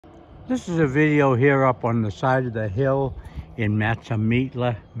This is a video here up on the side of the hill in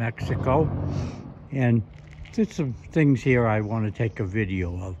Mazamitla, Mexico. And there's some things here I want to take a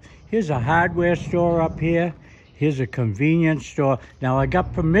video of. Here's a hardware store up here. Here's a convenience store. Now I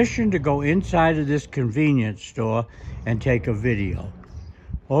got permission to go inside of this convenience store and take a video.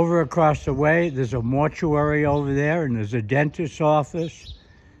 Over across the way, there's a mortuary over there, and there's a dentist's office,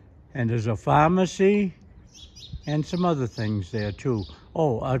 and there's a pharmacy, and some other things there too.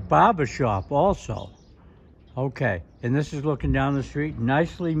 Oh, a barber shop also. Okay, and this is looking down the street,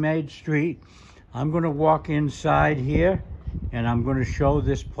 nicely made street. I'm gonna walk inside here and I'm gonna show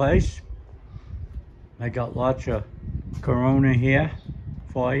this place. I got lots of Corona here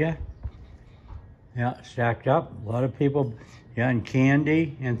for you. Yeah, stacked up, a lot of people, yeah, and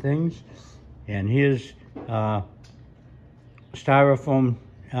candy and things. And here's styrofoam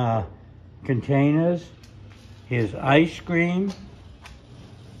containers. Here's ice cream.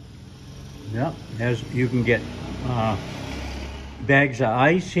 Yep, you can get bags of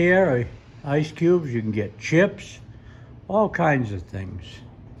ice here, or ice cubes. You can get chips, all kinds of things.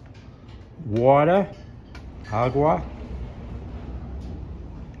 Water, agua.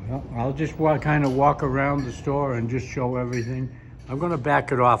 Well, I'll just kind of walk around the store and just show everything. I'm going to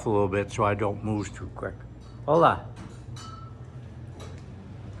back it off a little bit so I don't move too quick. Hola.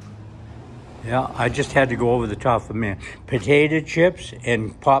 Yeah, I just had to go over the top of a minute. Potato chips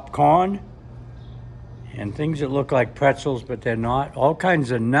and popcorn. And things that look like pretzels, but they're not. All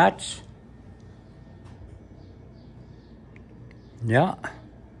kinds of nuts. Yeah.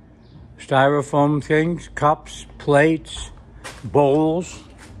 Styrofoam things, cups, plates, bowls.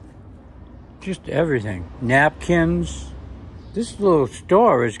 Just everything. Napkins. This little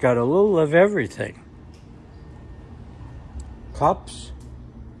store has got a little of everything. Cups.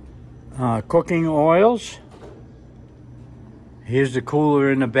 Cooking oils. Here's the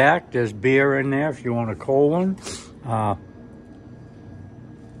cooler in the back. There's beer in there if you want a cold one.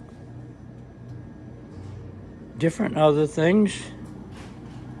 Different other things.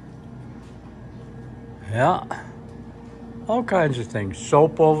 Yeah. All kinds of things.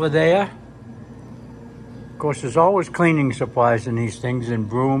 Soap over there. Of course, there's always cleaning supplies in these things, and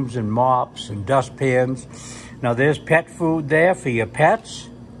brooms and mops and dustpans. Now there's pet food there for your pets.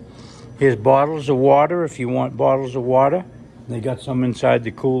 Here's bottles of water if you want bottles of water. They got some inside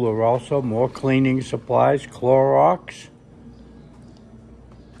the cooler also. More cleaning supplies, Clorox.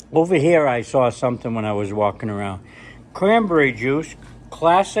 Over here I saw something when I was walking around. Cranberry juice,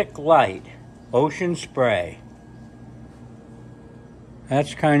 classic light, ocean spray.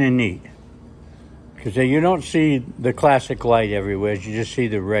 That's kind of neat. Because you don't see the classic light everywhere. You just see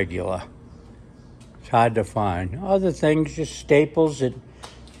the regular. It's hard to find. Other things, just staples that,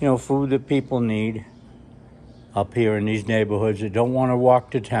 food that people need up here in these neighborhoods that don't want to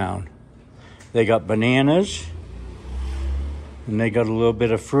walk to town. They got bananas, and they got a little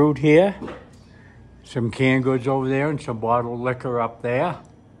bit of fruit here, some canned goods over there, and some bottled liquor up there.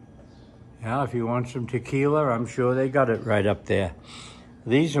 Yeah, if you want some tequila, I'm sure they got it right up there.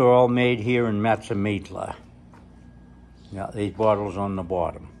 These are all made here in Mazamitla. Yeah, these bottles on the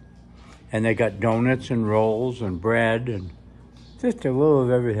bottom. And they got donuts and rolls and bread and just a little of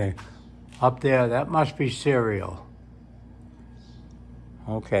everything. Up there, that must be cereal.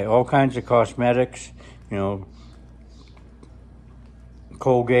 Okay, all kinds of cosmetics,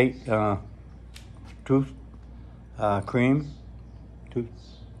 Colgate, tooth cream,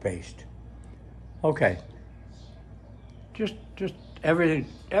 toothpaste. Okay, just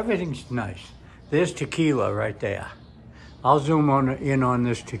everything's nice. There's tequila right there. I'll zoom in on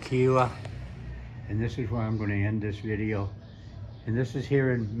this tequila, and this is where I'm going to end this video. And this is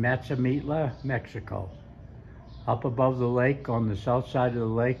here in Mazamitla, Mexico. Up above the lake, on the south side of the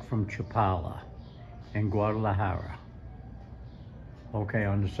lake from Chapala in Guadalajara. Okay,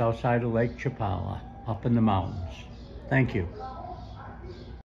 on the south side of Lake Chapala, up in the mountains. Thank you.